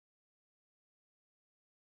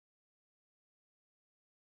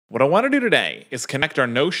What I want to do today is connect our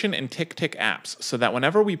Notion and TickTick apps so that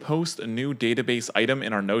whenever we post a new database item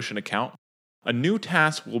in our Notion account, a new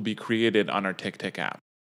task will be created on our TickTick app.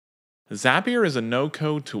 Zapier is a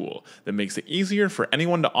no-code tool that makes it easier for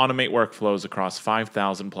anyone to automate workflows across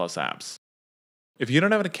 5,000 plus apps. If you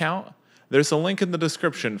don't have an account, there's a link in the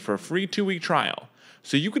description for a free 2-week trial,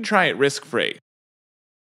 so you can try it risk-free.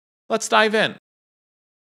 Let's dive in.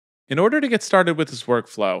 In order to get started with this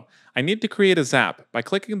workflow, I need to create a Zap by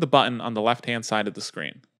clicking the button on the left-hand side of the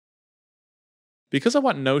screen. Because I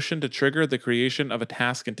want Notion to trigger the creation of a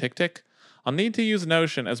task in TickTick, I'll need to use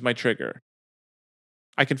Notion as my trigger.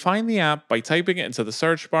 I can find the app by typing it into the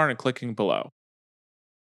search bar and clicking below.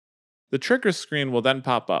 The trigger screen will then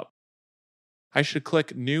pop up. I should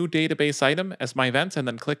click New Database Item as my event and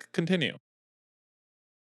then click Continue.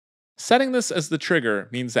 Setting this as the trigger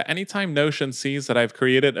means that anytime Notion sees that I've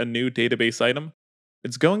created a new database item,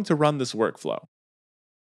 it's going to run this workflow.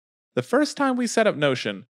 The first time we set up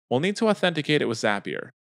Notion, we'll need to authenticate it with Zapier.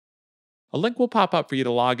 A link will pop up for you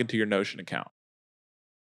to log into your Notion account.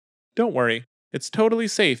 Don't worry, it's totally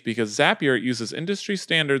safe because Zapier uses industry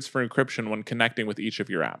standards for encryption when connecting with each of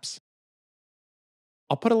your apps.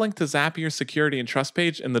 I'll put a link to Zapier's security and trust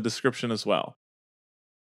page in the description as well.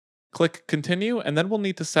 Click Continue, and then we'll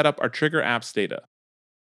need to set up our Trigger Apps data.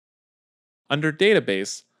 Under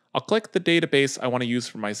Database, I'll click the database I want to use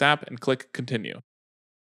for my Zap and click Continue.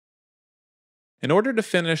 In order to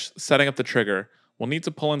finish setting up the trigger, we'll need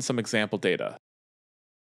to pull in some example data.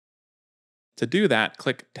 To do that,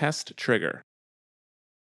 click Test Trigger.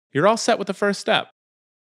 You're all set with the first step.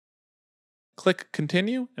 Click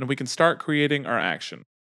Continue, and we can start creating our action.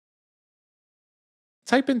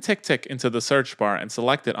 Type in TickTick into the search bar and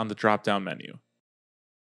select it on the drop-down menu.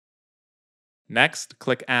 Next,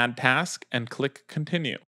 click Add Task and click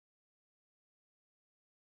Continue.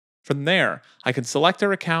 From there, I can select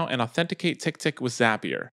our account and authenticate TickTick with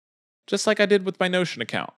Zapier, just like I did with my Notion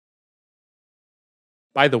account.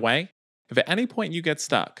 By the way, if at any point you get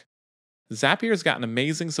stuck, Zapier's got an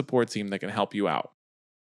amazing support team that can help you out.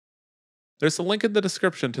 There's a link in the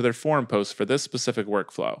description to their forum post for this specific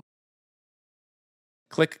workflow.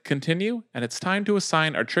 Click Continue, and it's time to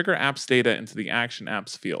assign our Trigger Apps data into the Action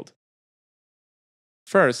Apps field.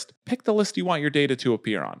 First, pick the list you want your data to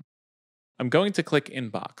appear on. I'm going to click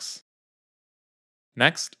Inbox.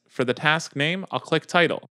 Next, for the task name, I'll click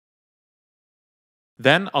Title.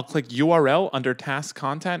 Then I'll click URL under Task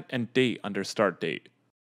Content and Date under Start Date.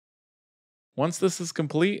 Once this is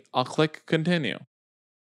complete, I'll click Continue.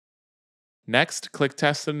 Next, click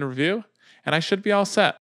Test and Review, and I should be all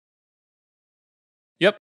set.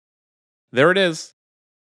 Yep, there it is.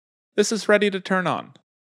 This is ready to turn on.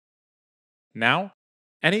 Now,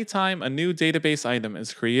 anytime a new database item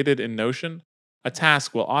is created in Notion, a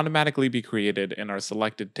task will automatically be created in our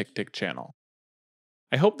selected TickTick channel.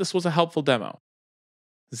 I hope this was a helpful demo.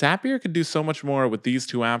 Zapier can do so much more with these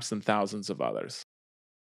two apps and thousands of others.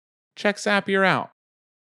 Check Zapier out.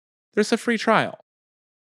 There's a free trial.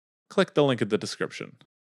 Click the link in the description.